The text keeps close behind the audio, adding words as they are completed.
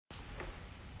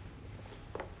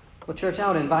Well, church, I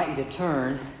would invite you to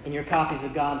turn in your copies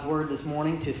of God's Word this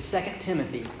morning to 2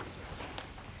 Timothy.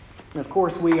 And of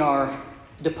course, we are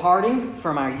departing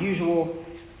from our usual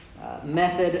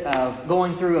method of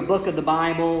going through a book of the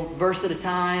Bible, verse at a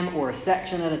time or a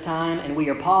section at a time, and we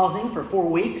are pausing for 4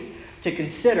 weeks to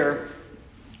consider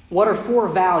what are 4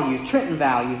 values, Trenton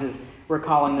values as we're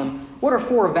calling them. What are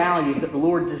 4 values that the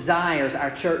Lord desires our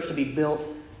church to be built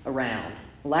around?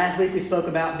 Last week we spoke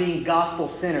about being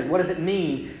gospel-centered. What does it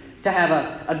mean to have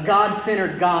a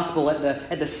God-centered gospel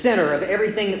at the center of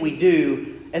everything that we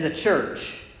do as a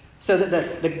church? So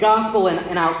that the gospel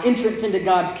and our entrance into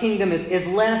God's kingdom is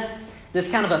less this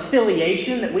kind of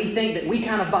affiliation that we think that we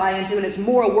kind of buy into, and it's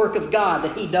more a work of God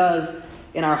that He does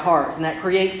in our hearts. And that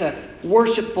creates a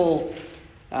worshipful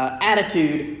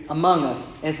attitude among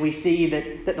us as we see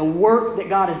that the work that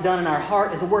God has done in our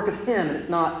heart is a work of Him and it's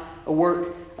not a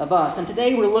work of us. And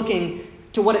today we're looking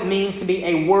to what it means to be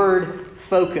a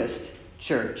word-focused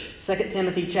church. 2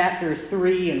 Timothy chapters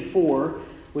 3 and 4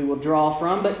 we will draw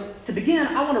from. But to begin,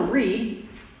 I want to read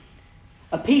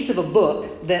a piece of a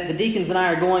book that the deacons and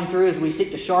I are going through as we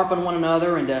seek to sharpen one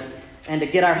another and to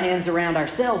get our hands around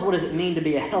ourselves. What does it mean to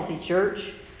be a healthy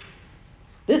church?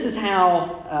 This is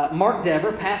how Mark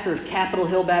Dever, pastor of Capitol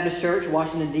Hill Baptist Church,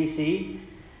 Washington, D.C.,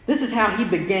 this is how he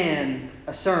began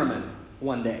a sermon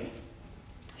one day.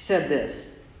 He said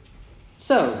this: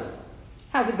 "So,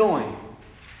 how's it going?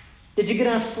 Did you get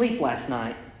enough sleep last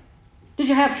night? Did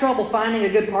you have trouble finding a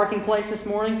good parking place this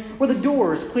morning? Were the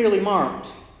doors clearly marked?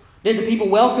 Did the people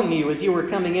welcome you as you were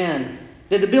coming in?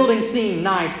 Did the building seem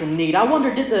nice and neat? I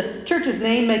wonder, did the church's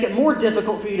name make it more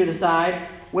difficult for you to decide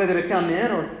whether to come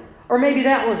in? Or maybe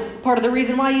that was part of the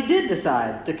reason why you did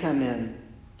decide to come in.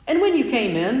 And when you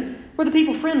came in, were the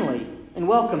people friendly and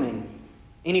welcoming?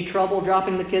 Any trouble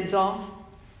dropping the kids off?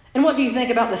 And what do you think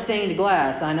about the stained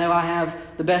glass? I know I have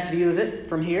the best view of it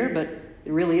from here, but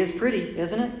it really is pretty,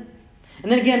 isn't it?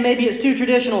 And then again, maybe it's too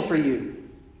traditional for you.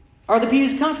 Are the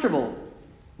pews comfortable?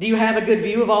 Do you have a good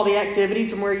view of all the activities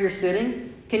from where you're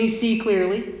sitting? Can you see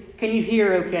clearly? Can you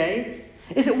hear okay?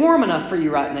 Is it warm enough for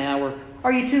you right now, or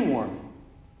are you too warm?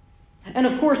 And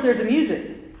of course, there's the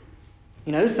music.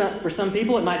 You know, for some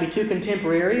people it might be too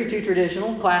contemporary or too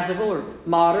traditional, classical or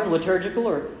modern, liturgical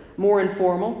or more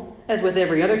informal. As with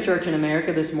every other church in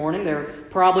America this morning, there are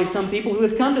probably some people who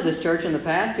have come to this church in the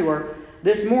past who are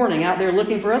this morning out there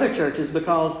looking for other churches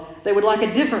because they would like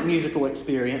a different musical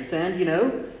experience. And, you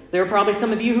know, there are probably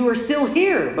some of you who are still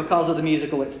here because of the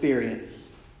musical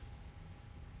experience."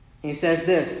 And he says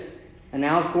this, and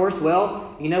now, of course,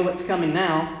 well, you know what's coming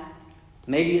now.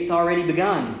 Maybe it's already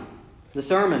begun. The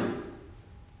sermon.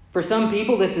 For some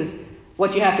people, this is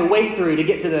what you have to wait through to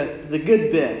get to the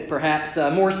good bit. Perhaps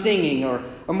more singing or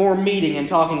more meeting and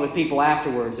talking with people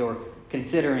afterwards or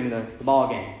considering the ball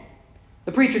game.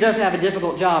 The preacher does have a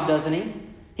difficult job, doesn't he?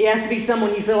 He has to be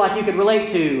someone you feel like you could relate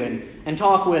to and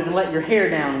talk with and let your hair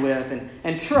down with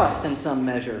and trust in some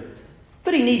measure.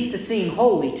 But he needs to seem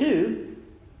holy too,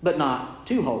 but not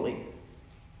too holy.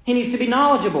 He needs to be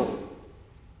knowledgeable,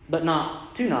 but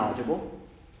not too knowledgeable.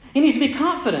 He needs to be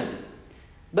confident,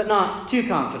 but not too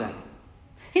confident.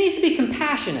 He needs to be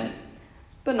compassionate,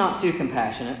 but not too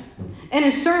compassionate. And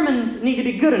his sermons need to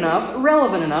be good enough,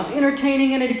 relevant enough,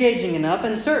 entertaining and engaging enough,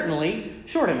 and certainly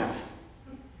short enough.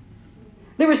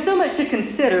 There is so much to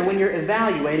consider when you're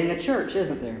evaluating a church,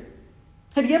 isn't there?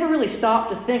 Have you ever really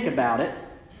stopped to think about it?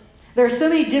 There are so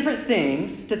many different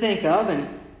things to think of, and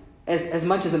as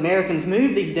much as Americans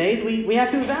move these days, we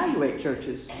have to evaluate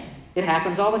churches. It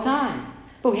happens all the time.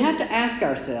 But we have to ask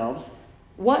ourselves,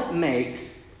 what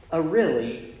makes a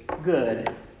really good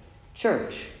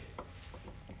church?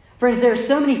 Friends, there are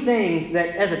so many things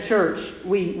that as a church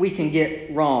we can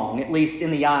get wrong, at least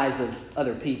in the eyes of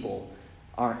other people,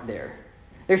 aren't there?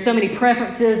 There's so many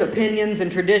preferences, opinions,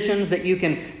 and traditions that you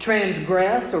can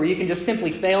transgress or you can just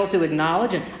simply fail to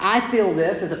acknowledge. And I feel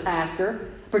this as a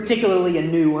pastor, particularly a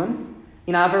new one.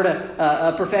 You know, I've heard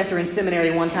a professor in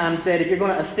seminary one time said, if you're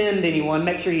going to offend anyone,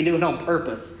 make sure you do it on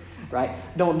purpose. Right?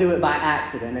 Don't do it by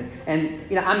accident. And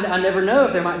you know, I never know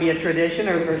if there might be a tradition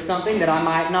or something that I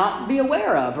might not be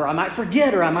aware of, or I might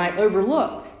forget, or I might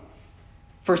overlook.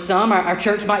 For some, our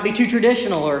church might be too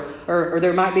traditional, or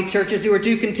there might be churches who are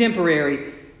too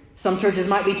contemporary. Some churches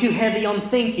might be too heavy on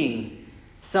thinking.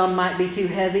 Some might be too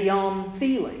heavy on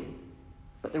feeling.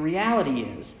 But the reality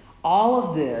is, all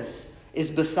of this is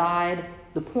beside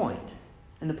the point.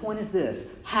 And the point is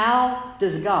this: how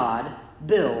does God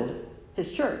build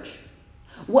His church?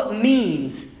 What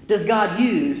means does God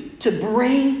use to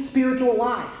bring spiritual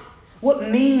life? What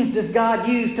means does God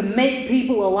use to make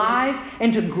people alive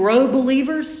and to grow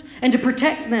believers and to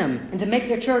protect them and to make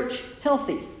their church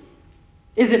healthy?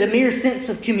 Is it a mere sense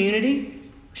of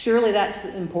community? Surely that's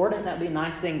important. That would be a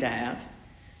nice thing to have.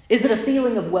 Is it a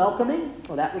feeling of welcoming?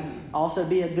 Well, that would also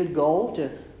be a good goal to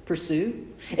pursue.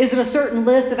 Is it a certain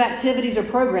list of activities or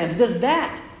programs? Does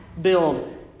that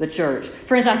build the church?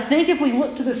 Friends, I think if we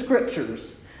look to the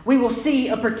Scriptures, we will see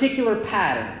a particular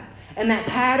pattern. And that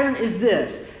pattern is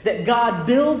this, that God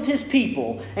builds His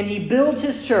people and He builds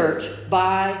His church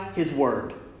by His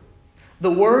Word.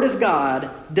 The Word of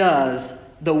God does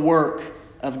the work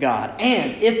of God.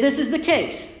 And if this is the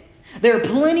case, there are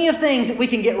plenty of things that we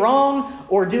can get wrong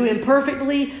or do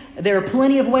imperfectly. There are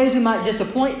plenty of ways we might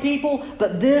disappoint people.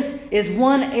 But this is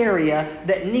one area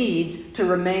that needs to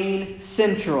remain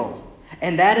central.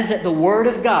 And that is that the Word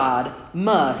of God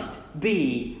must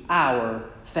be our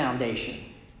foundation.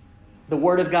 The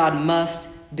Word of God must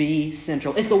be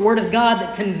central. It's the Word of God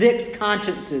that convicts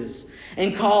consciences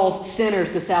and calls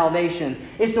sinners to salvation.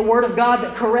 It's the Word of God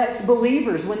that corrects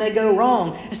believers when they go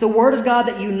wrong. It's the Word of God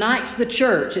that unites the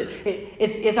church.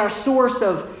 It's our source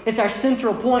it's our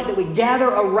central point that we gather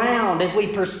around as we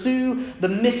pursue the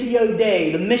Missio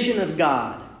Dei, the mission of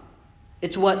God.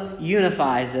 It's what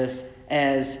unifies us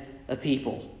as a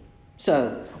people.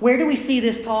 So, where do we see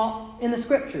this taught in the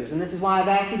Scriptures? And this is why I've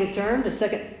asked you to turn to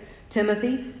 2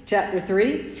 Timothy chapter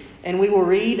 3. And we will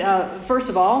read, first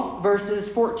of all, verses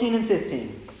 14 and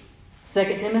 15. 2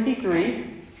 Timothy 3,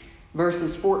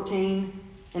 verses 14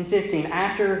 and 15.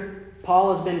 After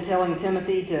Paul has been telling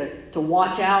Timothy to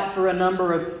watch out for a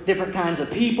number of different kinds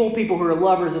of people who are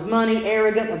lovers of money,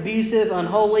 arrogant, abusive,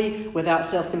 unholy, without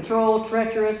self-control,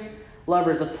 treacherous,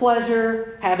 lovers of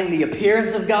pleasure, having the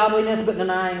appearance of godliness but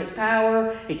denying its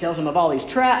power. He tells them of all these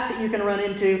traps that you can run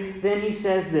into. Then he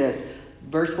says this,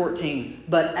 verse 14,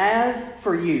 "But as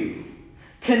for you,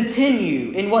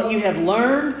 continue in what you have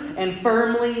learned and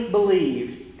firmly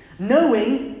believed,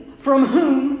 knowing from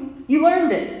whom you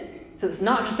learned it." So it's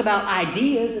not just about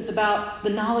ideas, it's about the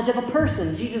knowledge of a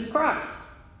person, Jesus Christ.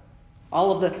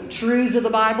 All of the truths of the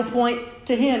Bible point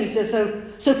to Him. He says,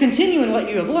 so continue in what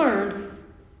you have learned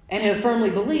and have firmly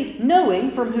believed,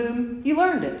 knowing from whom you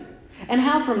learned it, and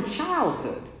how from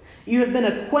childhood you have been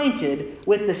acquainted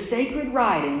with the sacred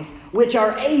writings, which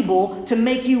are able to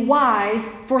make you wise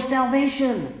for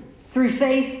salvation through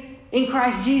faith in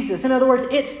Christ Jesus. In other words,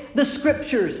 it's the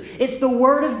Scriptures. It's the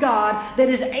Word of God that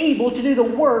is able to do the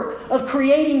work of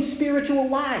creating spiritual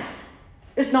life.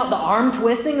 It's not the arm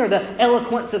twisting or the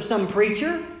eloquence of some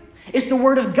preacher. It's the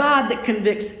Word of God that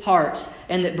convicts hearts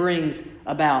and that brings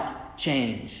about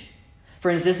change.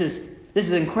 Friends, this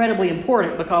is incredibly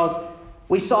important because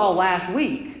we saw last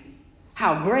week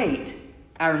how great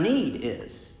our need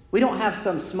is. We don't have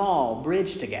some small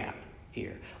bridge to gap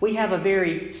here. We have a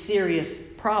very serious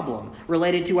problem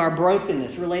related to our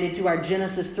brokenness, related to our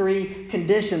Genesis 3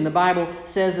 condition. The Bible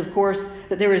says, of course,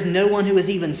 that there is no one who is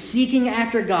even seeking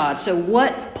after God. So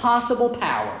what possible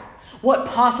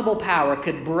power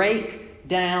could break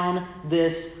down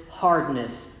this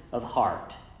hardness of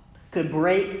heart? Could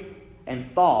break and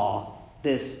thaw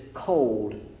this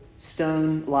cold,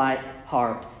 stone-like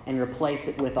heart and replace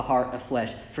it with a heart of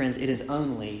flesh? Friends, it is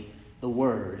only the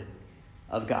Word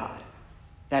of God.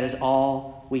 That is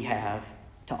all we have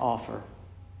to offer.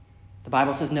 The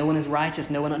Bible says no one is righteous,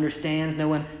 no one understands, no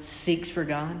one seeks for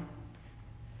God.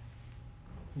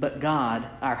 But God,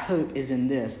 our hope is in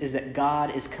this, is that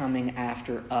God is coming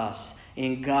after us,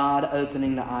 in God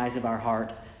opening the eyes of our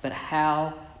heart. But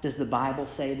how does the Bible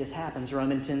say this happens?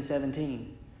 Romans 10:17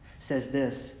 says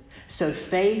this, "So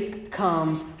faith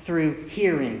comes through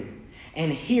hearing,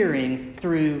 and hearing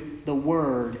through the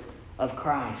word of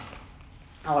Christ."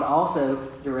 I would also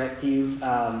direct you,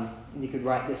 you could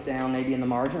write this down maybe in the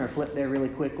margin or flip there really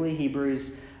quickly,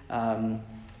 Hebrews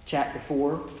chapter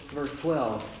 4, verse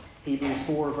 12. Hebrews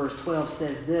 4, verse 12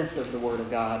 says this of the Word of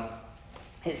God.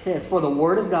 It says, "For the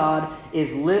Word of God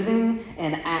is living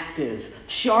and active,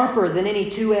 sharper than any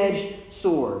two-edged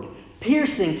sword,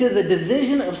 piercing to the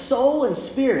division of soul and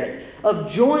spirit,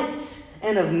 of joints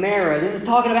and of marrow." This is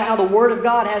talking about how the Word of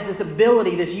God has this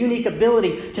ability, this unique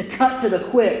ability to cut to the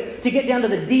quick, to get down to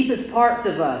the deepest parts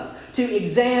of us, to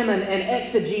examine and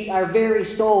exegete our very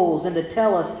souls and to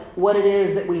tell us what it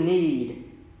is that we need.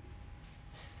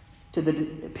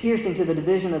 Piercing to the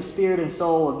division of spirit and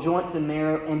soul, of joints and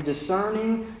marrow, and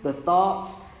discerning the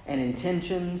thoughts and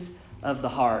intentions of the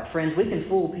heart. Friends, we can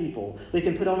fool people. We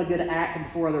can put on a good act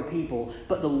before other people,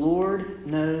 but the Lord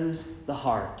knows the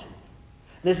heart.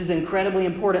 This is incredibly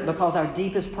important because our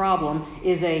deepest problem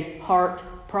is a heart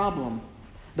problem.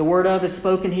 The word of is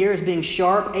spoken here as being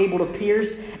sharp, able to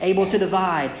pierce, able to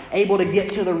divide, able to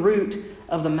get to the root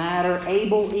of the matter,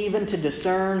 able even to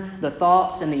discern the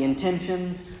thoughts and the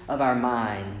intentions of our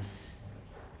minds.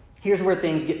 Here's where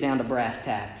things get down to brass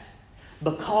tacks.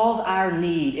 Because our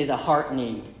need is a heart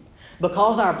need,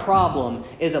 because our problem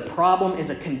is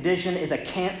a condition, is a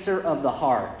cancer of the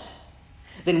heart,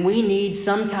 then we need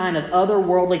some kind of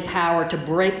otherworldly power to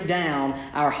break down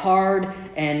our hard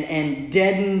and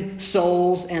deadened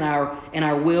souls and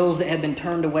our wills that have been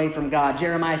turned away from God.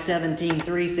 Jeremiah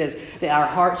 17:3 says that our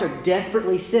hearts are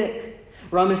desperately sick.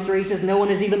 Romans 3 says no one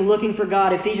is even looking for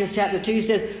God. Ephesians chapter 2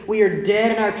 says we are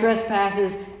dead in our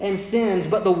trespasses and sins.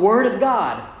 But the Word of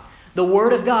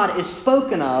God is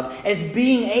spoken of as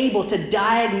being able to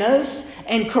diagnose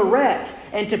and correct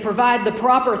and to provide the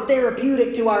proper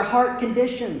therapeutic to our heart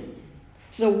condition.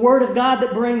 It's the Word of God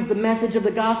that brings the message of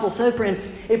the gospel. So friends,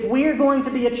 if we are going to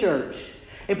be a church,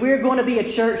 if we are going to be a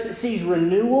church that sees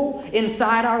renewal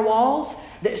inside our walls,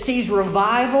 that sees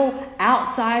revival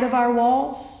outside of our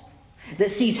walls, that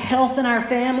sees health in our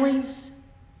families,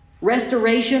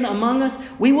 restoration among us,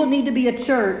 we will need to be a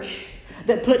church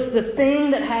that puts the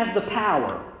thing that has the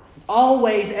power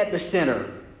always at the center.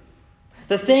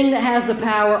 The thing that has the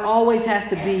power always has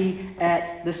to be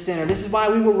at the center. This is why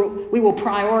we will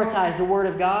prioritize the Word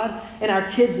of God in our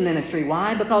kids' ministry.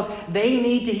 Why? Because they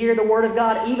need to hear the Word of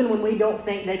God even when we don't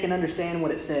think they can understand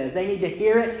what it says. They need to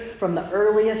hear it from the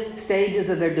earliest stages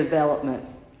of their development.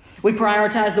 We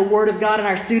prioritize the Word of God in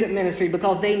our student ministry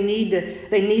because they need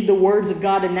the words of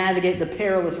God to navigate the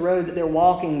perilous road that they're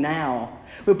walking now.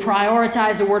 We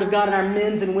prioritize the Word of God in our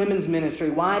men's and women's ministry.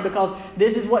 Why? Because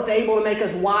this is what's able to make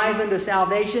us wise unto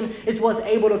salvation. It's what's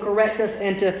able to correct us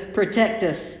and to protect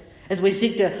us as we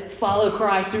seek to follow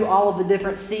Christ through all of the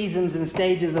different seasons and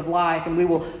stages of life. And we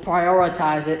will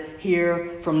prioritize it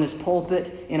here from this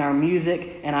pulpit, in our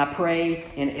music, and I pray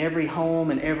in every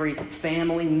home and every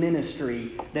family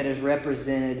ministry that is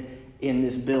represented in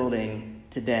this building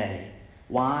today.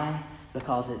 Why?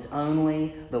 Because it's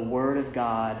only the Word of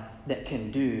God that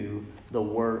can do the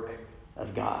work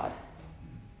of God.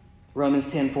 Romans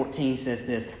 10:14 says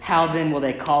this, "How then will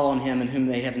they call on Him in whom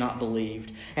they have not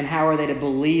believed? And how are they to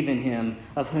believe in Him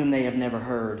of whom they have never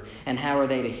heard? And how are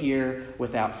they to hear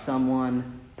without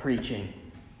someone preaching?"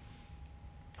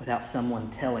 Without someone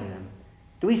telling them.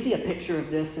 Do we see a picture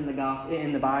of this in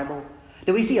the Bible?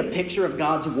 Do we see a picture of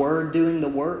God's Word doing the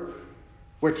work?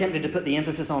 We're tempted to put the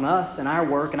emphasis on us and our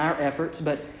work and our efforts,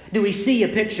 but do we see a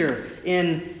picture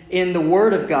in the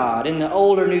Word of God, in the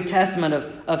Old or New Testament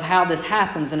of how this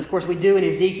happens? And of course we do in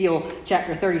Ezekiel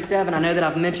chapter 37. I know that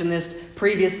I've mentioned this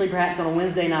previously, perhaps on a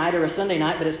Wednesday night or a Sunday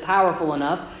night, but it's powerful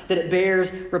enough that it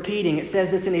bears repeating. It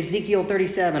says this in Ezekiel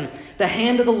 37, "The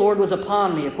hand of the Lord was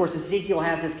upon me." Of course, Ezekiel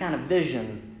has this kind of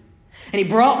vision. "And He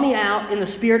brought me out in the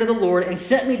Spirit of the Lord and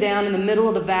set me down in the middle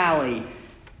of the valley,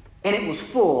 and it was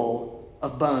full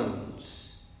of bones.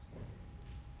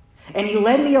 And He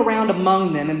led me around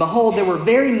among them, and behold, there were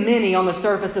very many on the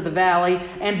surface of the valley,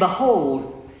 and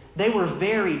behold, they were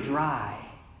very dry."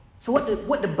 So what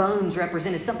do bones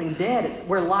represent? It's something dead. It's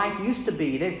where life used to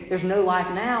be. There's no life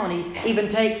now. And He even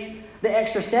takes the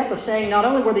extra step of saying not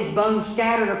only were these bones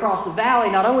scattered across the valley,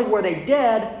 not only were they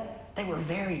dead, they were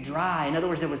very dry. In other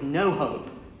words, there was no hope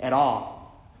at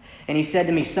all. "And He said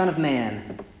to me, 'Son of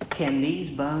man, can these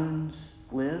bones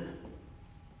live?'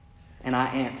 And I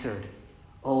answered,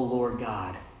 'O Lord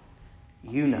God,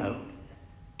 you know.'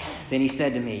 Then He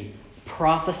said to me,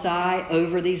 'Prophesy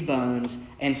over these bones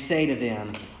and say to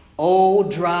them, O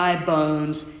dry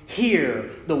bones, hear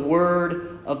the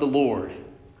word of the Lord.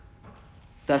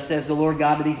 Thus says the Lord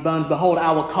God to these bones, Behold,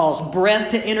 I will cause breath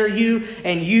to enter you,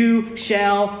 and you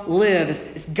shall live.'"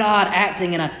 It's God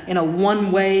acting in a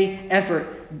one-way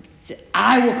effort.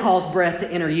 "I will cause breath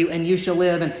to enter you, and you shall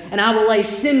live. And I will lay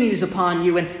sinews upon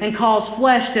you, and cause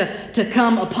flesh to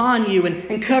come upon you,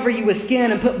 and cover you with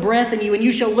skin, and put breath in you, and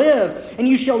you shall live. And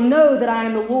you shall know that I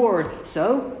am the Lord."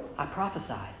 So I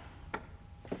prophesied,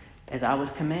 as I was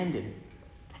commanded.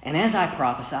 And as I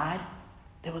prophesied,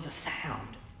 there was a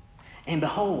sound. And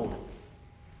behold,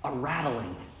 a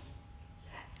rattling.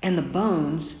 And the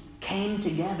bones came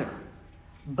together,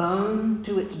 bone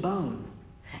to its bone.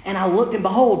 And I looked, and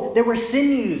behold, there were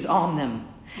sinews on them,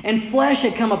 and flesh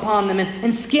had come upon them,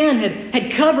 and skin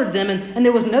had covered them, and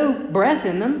there was no breath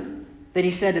in them. Then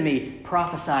He said to me,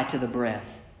 "Prophesy to the breath.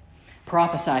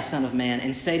 Prophesy, Son of man,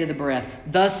 and say to the breath,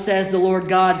 Thus says the Lord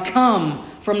God, Come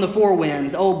from the four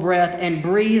winds, O breath, and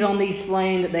breathe on these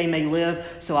slain that they may live."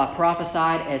 So I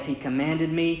prophesied as He commanded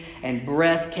me, and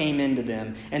breath came into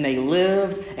them. And they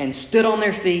lived and stood on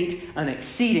their feet, an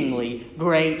exceedingly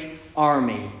great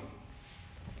army.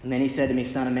 And then He said to me,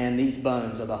 "Son of man, these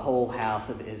bones are the whole house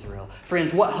of Israel."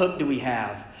 Friends, what hope do we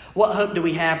have? What hope do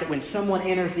we have that when someone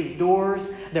enters these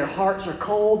doors, their hearts are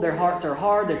cold, their hearts are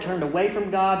hard, they're turned away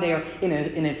from God, they are in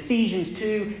an Ephesians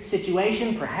 2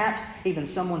 situation, perhaps even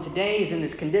someone today is in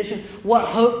this condition. What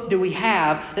hope do we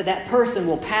have that that person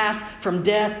will pass from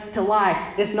death to life?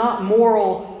 It's not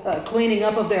moral cleaning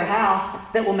up of their house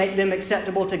that will make them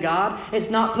acceptable to God. It's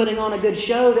not putting on a good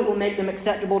show that will make them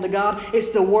acceptable to God. It's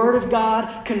the Word of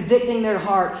God convicting their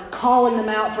heart, calling them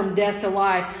out from death to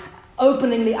life,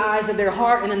 opening the eyes of their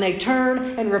heart, and then they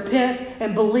turn and repent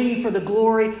and believe for the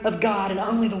glory of God, and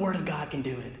only the Word of God can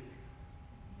do it.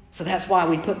 So that's why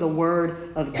we put the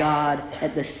Word of God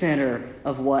at the center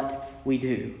of what we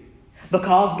do.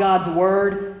 Because God's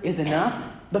Word is enough,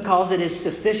 because it is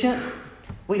sufficient,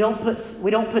 we don't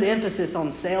put emphasis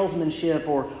on salesmanship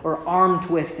or arm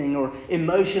twisting or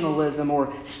emotionalism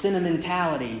or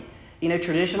sentimentality. You know,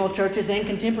 traditional churches and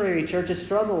contemporary churches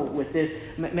struggle with this.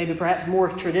 Maybe perhaps more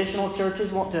traditional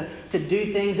churches want to do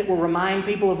things that will remind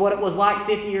people of what it was like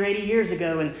 50 or 80 years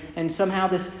ago. And somehow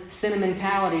this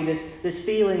sentimentality, this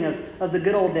feeling of the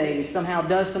good old days somehow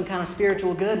does some kind of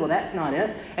spiritual good. Well, that's not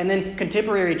it. And then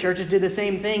contemporary churches do the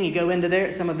same thing. You go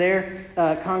into some of their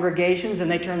congregations and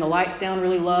they turn the lights down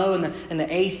really low and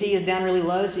the AC is down really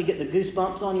low so you get the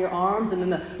goosebumps on your arms. And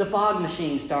then the fog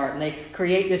machines start and they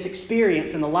create this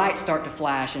experience and the lights start to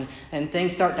flash and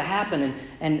things start to happen.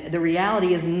 And the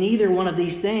reality is neither one of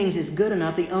these things is good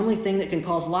enough. The only thing that can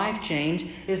cause life change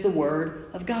is the Word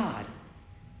of God.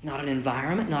 Not an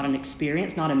environment, not an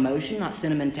experience, not emotion, not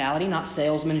sentimentality, not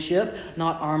salesmanship,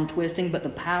 not arm twisting, but the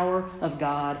power of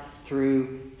God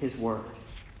through His Word.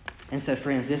 And so,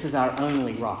 friends, this is our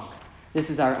only rock. This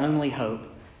is our only hope.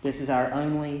 This is our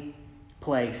only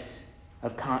place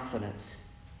of confidence.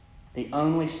 The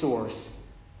only source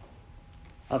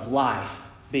of life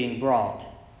being brought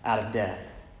out of death.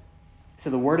 So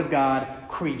the Word of God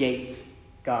creates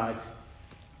God's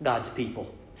people.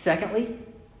 Secondly,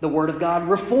 the Word of God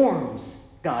reforms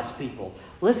God's people.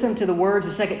 Listen to the words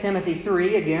of 2 Timothy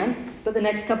 3 again, but the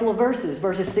next couple of verses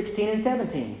 16 and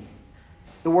 17.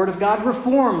 The Word of God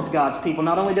reforms God's people.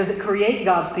 Not only does it create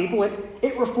God's people,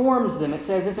 it reforms them. It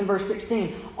says this in verse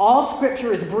 16. All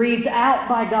Scripture is breathed out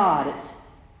by God.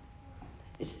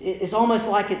 It's almost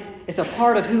like it's a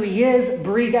part of who He is,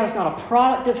 breathed out. It's not a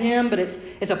product of Him, but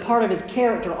it's a part of His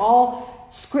character. All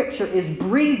Scripture is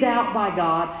breathed out by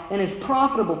God and is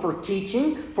profitable for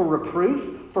teaching, for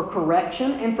reproof, for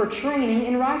correction, and for training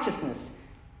in righteousness.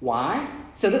 Why?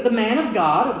 So that the man of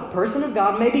God, or the person of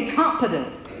God, may be competent,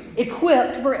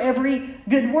 equipped for every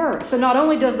good work. So not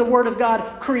only does the Word of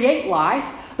God create life,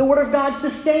 the Word of God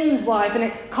sustains life, and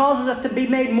it causes us to be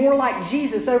made more like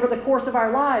Jesus over the course of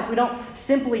our lives. We don't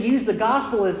simply use the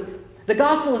gospel as... The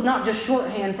gospel is not just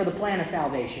shorthand for the plan of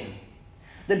salvation.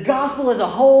 The gospel is a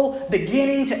whole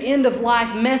beginning to end of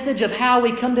life message of how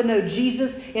we come to know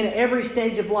Jesus in every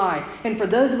stage of life. And for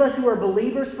those of us who are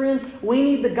believers, friends, we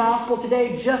need the gospel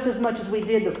today just as much as we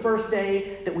did the first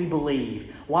day that we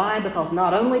believe. Why? Because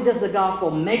not only does the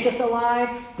gospel make us alive,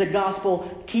 the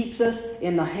gospel keeps us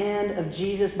in the hand of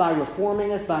Jesus by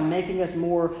reforming us, by making us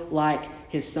more like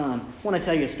His Son. I want to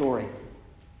tell you a story.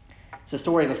 It's a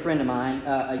story of a friend of mine,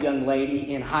 a young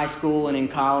lady in high school and in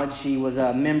college. She was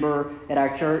a member at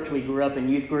our church. We grew up in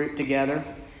youth group together.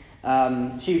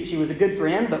 She was a good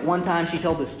friend, but one time she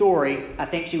told the story. I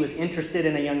think she was interested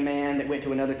in a young man that went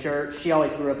to another church. She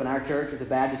always grew up in our church. It was a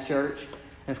Baptist church.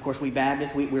 And of course, we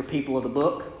Baptists, we're people of the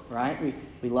book, right?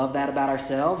 We love that about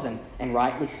ourselves, and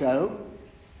rightly so.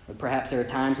 But perhaps there are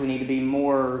times we need to be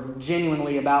more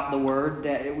genuinely about the Word.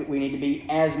 We need to be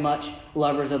as much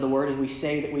lovers of the Word as we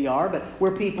say that we are. But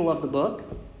we're people of the book.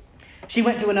 She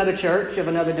went to another church of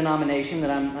another denomination that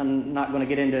I'm not going to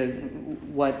get into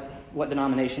what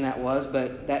denomination that was.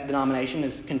 But that denomination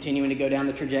is continuing to go down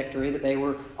the trajectory that they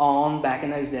were on back in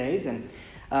those days.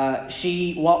 And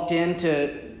she walked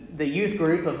into the youth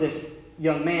group of this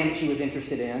young man that she was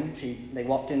interested in. They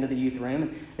walked into the youth room.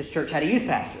 And this church had a youth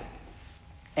pastor.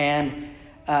 And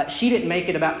she didn't make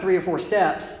it about 3 or 4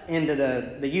 steps into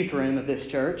the youth room of this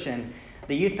church. And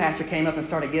the youth pastor came up and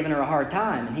started giving her a hard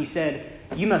time. And he said,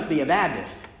 "You must be a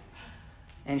Baptist."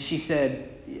 And she said,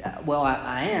 "Well,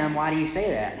 I am. Why do you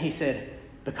say that?" And he said,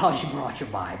 "Because you brought your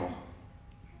Bible."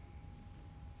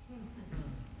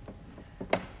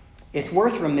 It's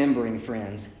worth remembering,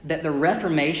 friends, that the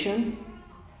Reformation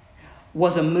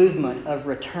was a movement of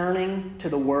returning to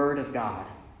the Word of God.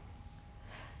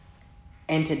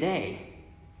 And today,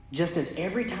 just as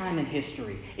every time in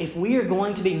history, if we are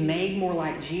going to be made more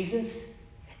like Jesus,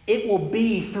 it will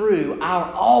be through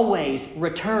our always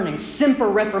returning, semper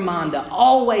reformanda,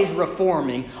 always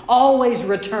reforming, always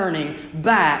returning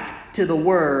back to the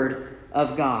Word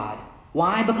of God.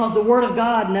 Why? Because the Word of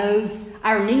God knows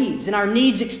our needs, and our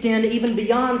needs extend even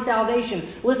beyond salvation.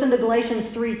 Listen to Galatians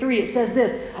 3:3. It says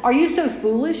this, "Are you so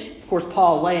foolish?" Of course,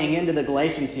 Paul laying into the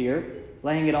Galatians here,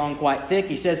 laying it on quite thick.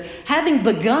 He says, "Having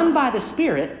begun by the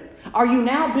Spirit, are you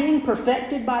now being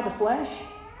perfected by the flesh?"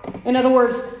 In other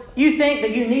words, you think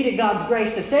that you needed God's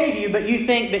grace to save you, but you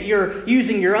think that you're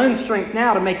using your own strength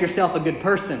now to make yourself a good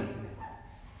person.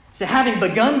 So having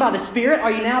begun by the Spirit,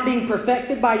 are you now being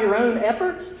perfected by your own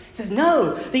efforts? He says,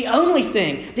 no, the only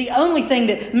thing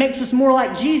that makes us more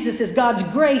like Jesus is God's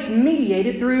grace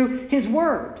mediated through His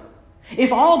Word.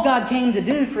 If all God came to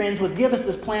do, friends, was give us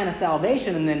this plan of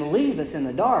salvation and then leave us in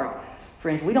the dark,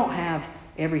 friends, we don't have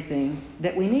everything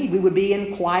that we need. We would be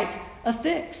in quite a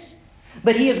fix.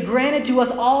 But He has granted to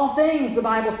us all things, the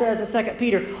Bible says in 2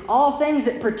 Peter, all things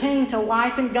that pertain to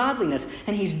life and godliness.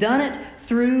 And He's done it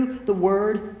through the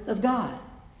Word of God.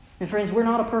 And friends, we're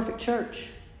not a perfect church.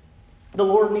 The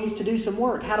Lord needs to do some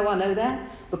work. How do I know that?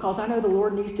 Because I know the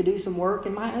Lord needs to do some work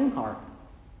in my own heart.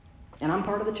 And I'm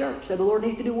part of the church. So the Lord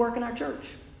needs to do work in our church.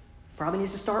 Probably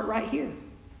needs to start right here.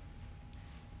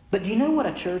 But do you know what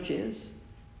a church is?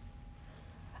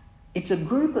 It's a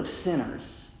group of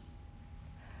sinners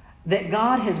that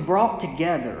God has brought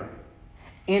together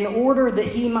in order that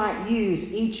He might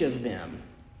use each of them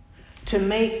to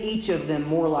make each of them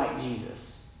more like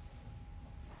Jesus.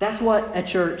 That's what a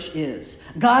church is.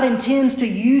 God intends to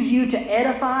use you to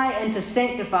edify and to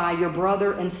sanctify your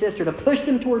brother and sister, to push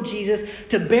them toward Jesus,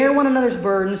 to bear one another's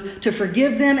burdens, to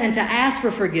forgive them and to ask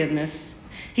for forgiveness.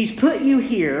 He's put you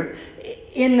here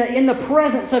in the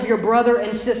presence of your brother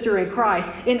and sister in Christ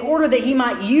in order that He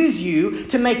might use you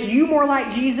to make you more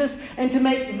like Jesus and to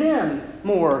make them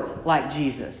more like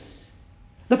Jesus.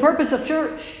 The purpose of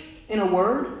church, in a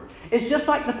word, is just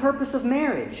like the purpose of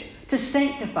marriage, to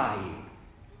sanctify you.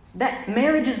 That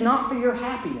marriage is not for your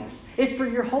happiness. It's for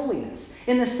your holiness.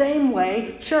 In the same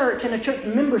way, church and a church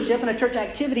membership and a church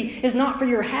activity is not for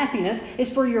your happiness. It's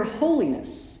for your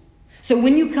holiness. So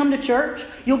when you come to church,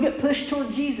 you'll get pushed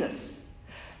toward Jesus.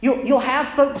 You'll have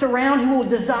folks around who will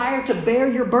desire to bear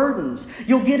your burdens.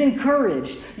 You'll get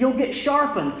encouraged. You'll get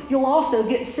sharpened. You'll also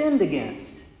get sinned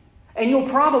against. And you'll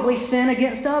probably sin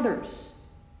against others.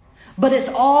 But it's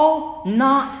all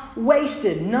not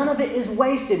wasted. None of it is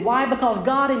wasted. Why? Because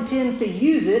God intends to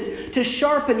use it to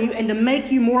sharpen you and to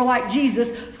make you more like Jesus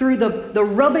through the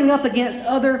rubbing up against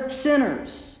other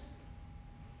sinners.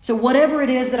 So whatever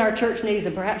it is that our church needs,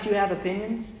 and perhaps you have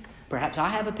opinions, perhaps I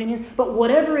have opinions, but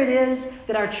whatever it is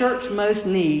that our church most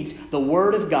needs, the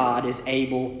Word of God is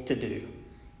able to do.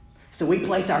 So we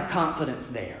place our confidence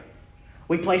there.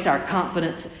 We place our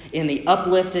confidence in the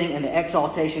uplifting and the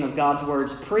exaltation of God's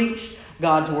words preached,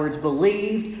 God's words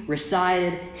believed,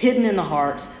 recited, hidden in the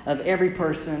hearts of every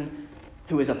person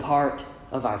who is a part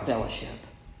of our fellowship.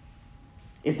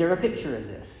 Is there a picture of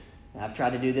this? I've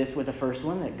tried to do this with the first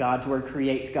one, that God's Word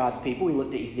creates God's people. We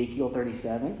looked at Ezekiel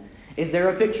 37. Is there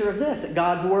a picture of this, that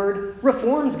God's Word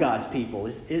reforms God's people?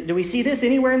 Do we see this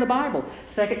anywhere in the Bible?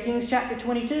 2 Kings chapter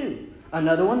 22.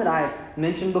 Another one that I've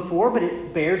mentioned before, but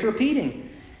it bears repeating.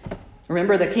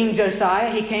 Remember the King Josiah,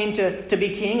 he came to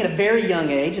be king at a very young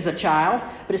age as a child.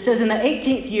 But it says in the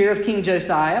 18th year of King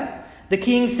Josiah, the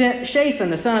king sent Shaphan,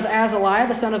 the son of Azaliah,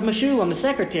 the son of Meshullam, the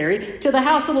secretary, to the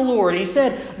house of the Lord. And he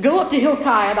said, go up to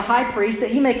Hilkiah, the high priest,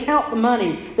 that he may count the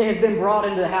money that has been brought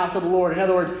into the house of the Lord. In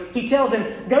other words, he tells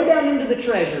him, go down into the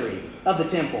treasury of the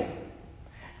temple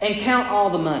and count all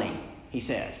the money, he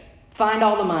says. Find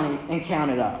all the money and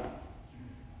count it up.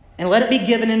 And let it be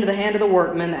given into the hand of the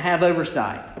workmen that have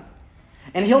oversight.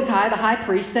 And Hilkiah the high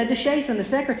priest said to Shaphan the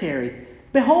secretary,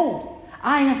 behold,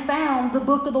 I have found the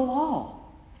book of the law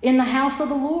in the house of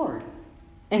the Lord.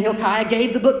 And Hilkiah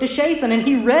gave the book to Shaphan, and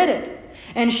he read it.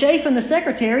 And Shaphan the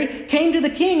secretary came to the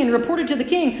king and reported to the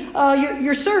king,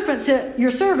 your servants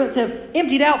have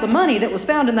emptied out the money that was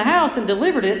found in the house and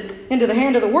delivered it into the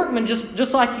hand of the workmen,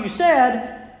 just like you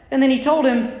said. And then he told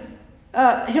him,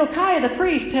 Hilkiah the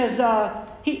priest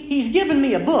he's given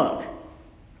me a book.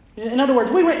 In other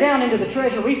words, we went down into the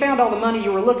treasure. We found all the money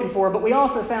you were looking for, but we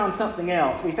also found something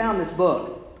else. We found this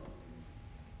book.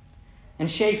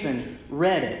 And Shaphan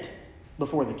read it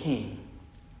before the king.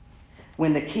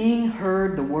 When the king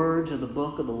heard the words of the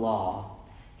book of the law,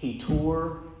 he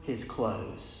tore his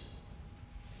clothes.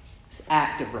 This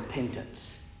act of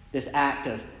repentance, this act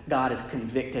of God has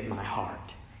convicted my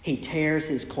heart. He tears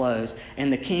his clothes.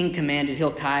 And the king commanded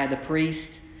Hilkiah the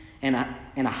priest, and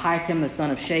Ahikam the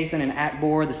son of Shaphan, and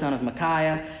Akbor the son of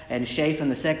Micaiah, and Shaphan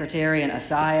the secretary, and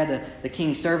Asaiah the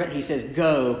king's servant. He says,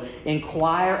 go,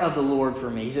 inquire of the Lord for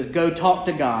me. He says, go talk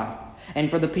to God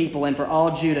and for the people and for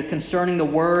all Judah concerning the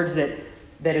words that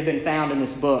have been found in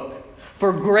this book.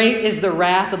 For great is the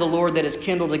wrath of the Lord that is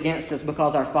kindled against us,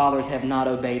 because our fathers have not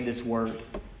obeyed this word,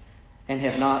 and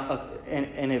have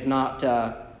not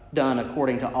done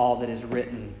according to all that is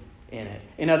written in it.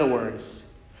 In other words,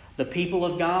 the people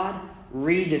of God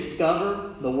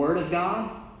rediscover the Word of God,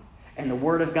 and the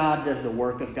Word of God does the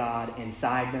work of God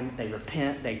inside them. They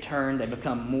repent, they turn, they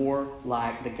become more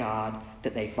like the God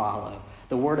that they follow.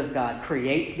 The Word of God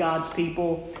creates God's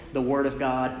people. The Word of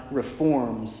God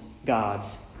reforms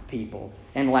God's people.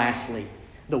 And lastly,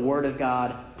 the Word of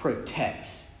God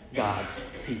protects God's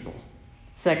people.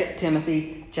 2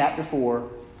 Timothy chapter 4,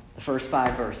 the first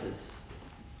 5 verses.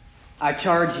 I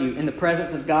charge you in the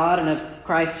presence of God and of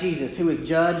Christ Jesus, who is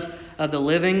judge of the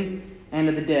living and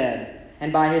of the dead,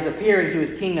 and by his appearing to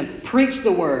his kingdom, preach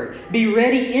the word. Be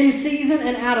ready in season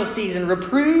and out of season.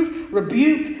 Reprove,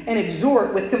 rebuke, and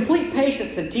exhort with complete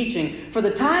patience and teaching. For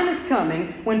the time is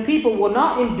coming when people will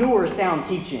not endure sound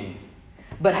teaching,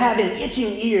 but having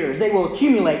itching ears, they will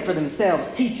accumulate for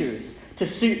themselves teachers to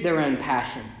suit their own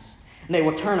passions. And they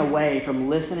will turn away from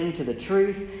listening to the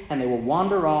truth, and they will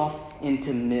wander off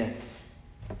into myths.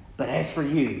 But as for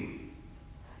you,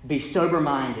 be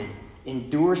sober-minded,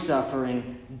 endure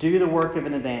suffering, do the work of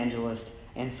an evangelist,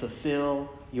 and fulfill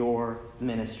your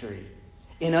ministry.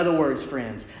 In other words,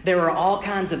 friends, there are all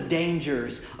kinds of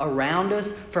dangers around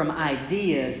us from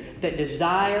ideas that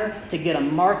desire to get a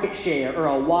market share or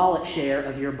a wallet share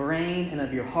of your brain and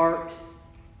of your heart.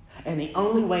 And the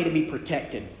only way to be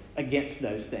protected against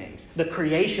those things, the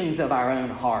creations of our own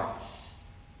hearts.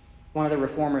 One of the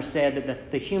reformers said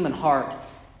that the human heart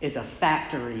is a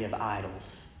factory of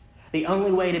idols. The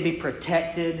only way to be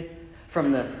protected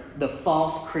from the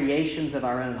false creations of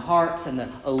our own hearts and the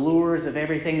allures of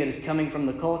everything that is coming from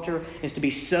the culture is to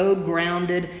be so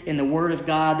grounded in the Word of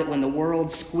God that when the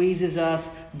world squeezes us,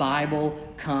 Bible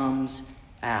comes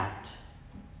out.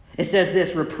 It says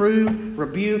this: reprove,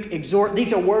 rebuke, exhort.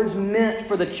 These are words meant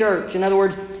for the church. In other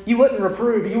words, you wouldn't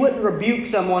reprove, you wouldn't rebuke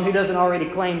someone who doesn't already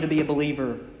claim to be a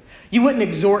believer. You wouldn't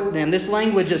exhort them. This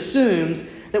language assumes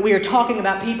that we are talking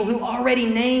about people who already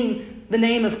name the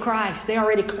name of Christ. They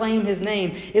already claim his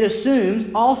name. It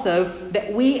assumes also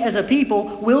that we as a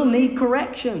people will need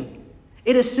correction.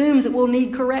 It assumes that we'll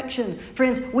need correction.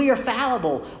 Friends, we are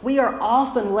fallible. We are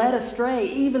often led astray.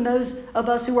 Even those of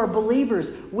us who are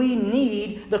believers, we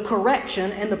need the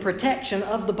correction and the protection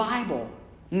of the Bible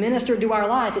ministered to our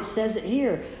life. It says it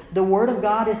here. The Word of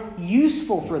God is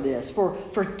useful for this,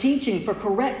 for teaching, for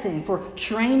correcting, for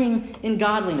training in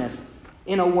godliness.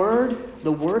 In a word,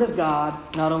 the Word of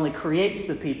God not only creates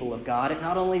the people of God, it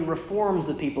not only reforms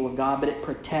the people of God, but it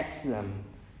protects them.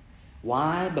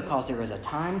 Why? Because there is a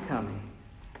time coming,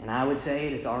 and I would say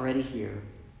it is already here.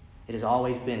 It has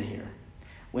always been here,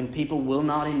 when people will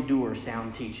not endure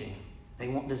sound teaching. They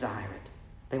won't desire it.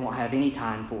 They won't have any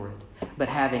time for it. But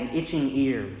having itching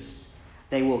ears,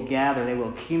 they will gather, they will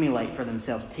accumulate for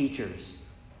themselves teachers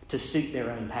to suit their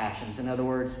own passions. In other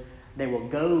words, they will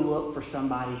go look for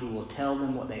somebody who will tell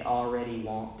them what they already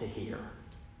want to hear.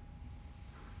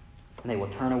 And they will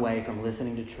turn away from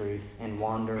listening to truth and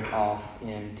wander off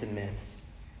into myths.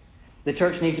 The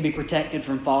church needs to be protected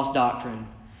from false doctrine.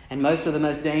 And most of the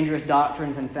most dangerous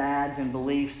doctrines and fads and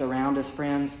beliefs around us,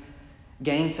 friends,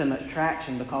 gain so much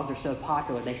traction because they're so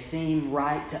popular. They seem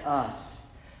right to us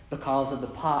because of the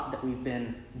pot that we've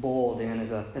been boiled in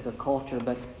as a culture.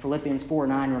 But Philippians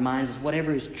 4:9 reminds us,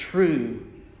 whatever is true,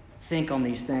 think on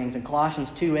these things. And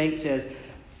Colossians 2:8 says,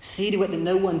 see to it that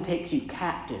no one takes you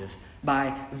captive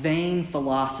by vain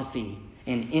philosophy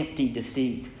and empty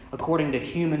deceit, according to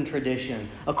human tradition,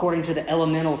 according to the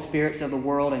elemental spirits of the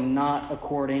world, and not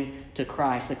according to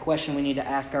Christ. The question we need to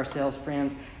ask ourselves,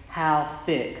 friends, how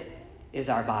thick is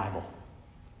our Bible?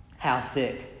 How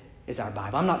thick is our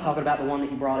Bible? I'm not talking about the one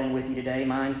that you brought in with you today.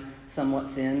 Mine's somewhat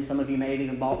thin. Some of you may have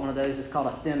even bought one of those. It's called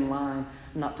a thin line.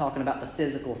 I'm not talking about the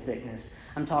physical thickness.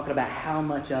 I'm talking about how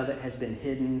much of it has been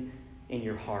hidden in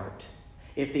your heart.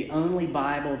 If the only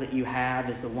Bible that you have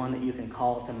is the one that you can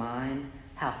call to mind,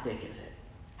 how thick is it?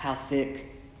 How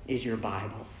thick is your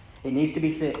Bible? It needs to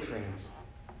be thick, friends,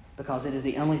 because it is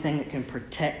the only thing that can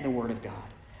protect the Word of God,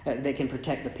 that can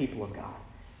protect the people of God,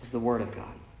 is the Word of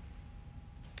God.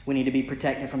 We need to be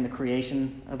protected from the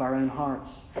creation of our own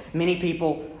hearts. Many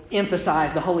people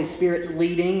emphasize the Holy Spirit's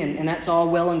leading, and that's all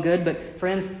well and good, but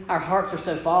friends, our hearts are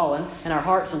so fallen, and our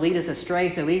hearts lead us astray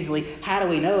so easily. How do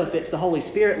we know if it's the Holy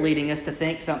Spirit leading us to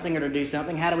think something or to do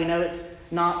something? How do we know it's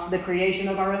not the creation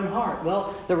of our own heart?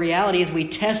 Well, the reality is we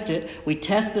test it. We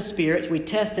test the spirits. We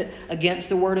test it against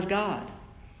the Word of God.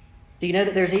 Do you know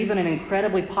that there's even an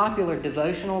incredibly popular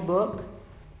devotional book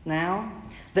now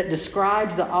that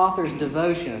describes the author's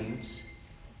devotions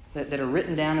that are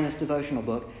written down in this devotional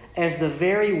book as the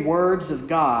very words of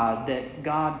God that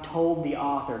God told the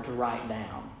author to write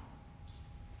down.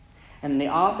 And the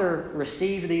author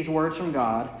received these words from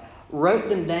God, wrote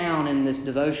them down in this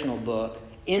devotional book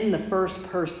in the first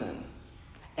person,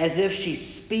 as if she's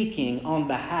speaking on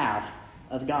behalf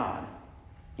of God.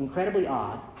 Incredibly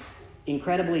odd,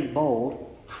 incredibly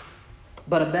bold,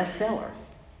 but a bestseller.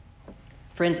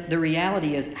 Friends, the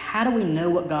reality is, how do we know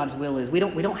what God's will is? We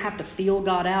don't have to feel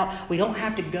God out. We don't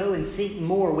have to go and seek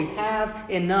more. We have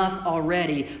enough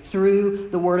already through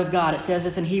the Word of God. It says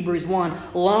this in Hebrews 1.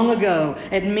 Long ago,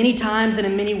 at many times and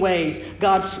in many ways,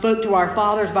 God spoke to our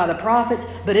fathers by the prophets,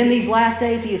 but in these last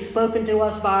days He has spoken to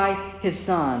us by His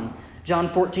Son. John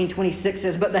 14:26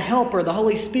 says, "But the Helper, the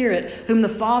Holy Spirit, whom the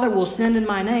Father will send in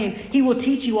my name, He will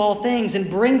teach you all things and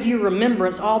bring to your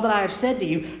remembrance all that I have said to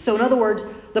you." So in other words,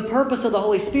 the purpose of the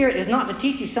Holy Spirit is not to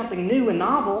teach you something new and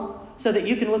novel so that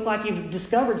you can look like you've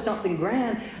discovered something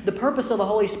grand. The purpose of the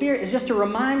Holy Spirit is just to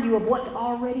remind you of what's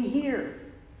already here,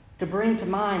 to bring to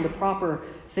mind the proper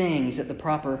things at the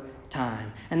proper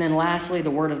time. And then lastly,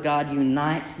 the Word of God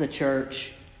unites the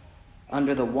church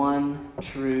under the one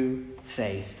true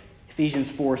faith.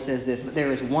 Ephesians 4 says this, "But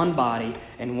there is one body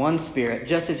and one Spirit,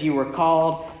 just as you were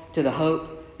called to the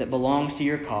hope that belongs to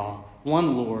your call.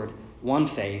 One Lord, one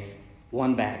faith,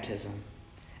 one baptism.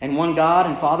 And one God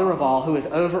and Father of all, who is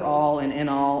over all and in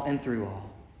all and through all."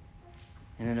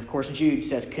 And then, of course, Jude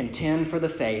says, "Contend for the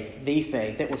faith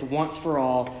that was once for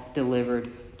all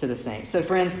delivered to the saints." So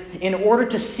friends, in order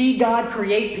to see God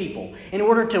create people, in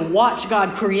order to watch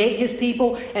God create His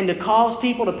people and to cause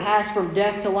people to pass from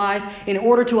death to life, in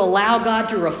order to allow God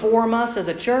to reform us as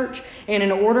a church, and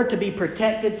in order to be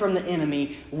protected from the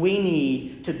enemy, we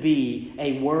need to be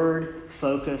a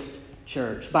Word-focused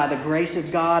church. By the grace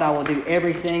of God, I will do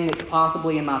everything that's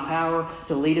possibly in my power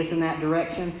to lead us in that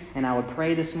direction, and I would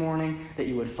pray this morning that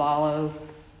you would follow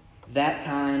that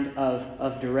kind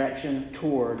of direction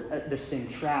toward the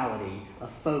centrality of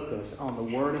focus on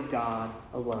the Word of God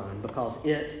alone, because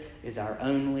it is our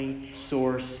only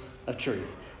source of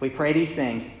truth. We pray these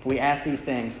things. We ask these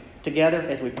things together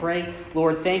as we pray.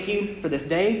 Lord, thank you for this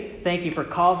day. Thank you for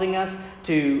causing us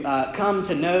to come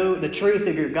to know the truth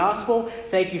of your gospel.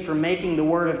 Thank you for making the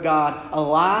Word of God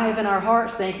alive in our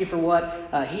hearts. Thank you for what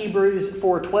Hebrews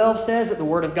 4:12 says, that the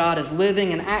Word of God is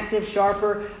living and active,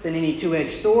 sharper than any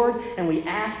two-edged sword. And we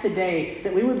ask today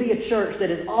that we would be a church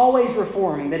that is always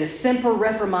reforming, that is semper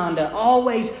reformanda,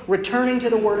 always returning to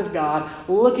the Word of God,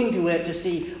 looking to it to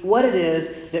see what it is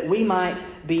that we might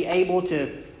be able to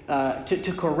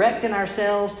correct in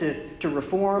ourselves, to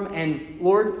reform, and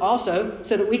Lord, also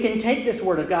so that we can take this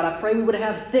Word of God. I pray we would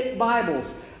have thick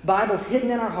Bibles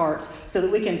hidden in our hearts, so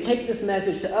that we can take this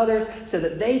message to others, so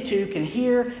that they too can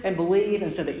hear and believe,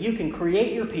 and so that you can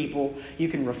create your people, you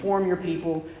can reform your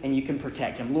people, and you can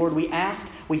protect them. Lord, we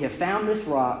have found this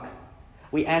rock.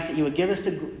 We ask that you would give us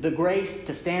the grace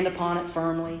to stand upon it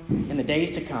firmly in the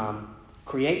days to come.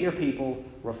 Create your people,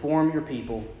 reform your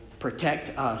people,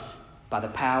 protect us by the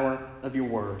power of your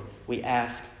Word. We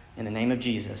ask in the name of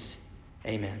Jesus.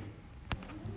 Amen.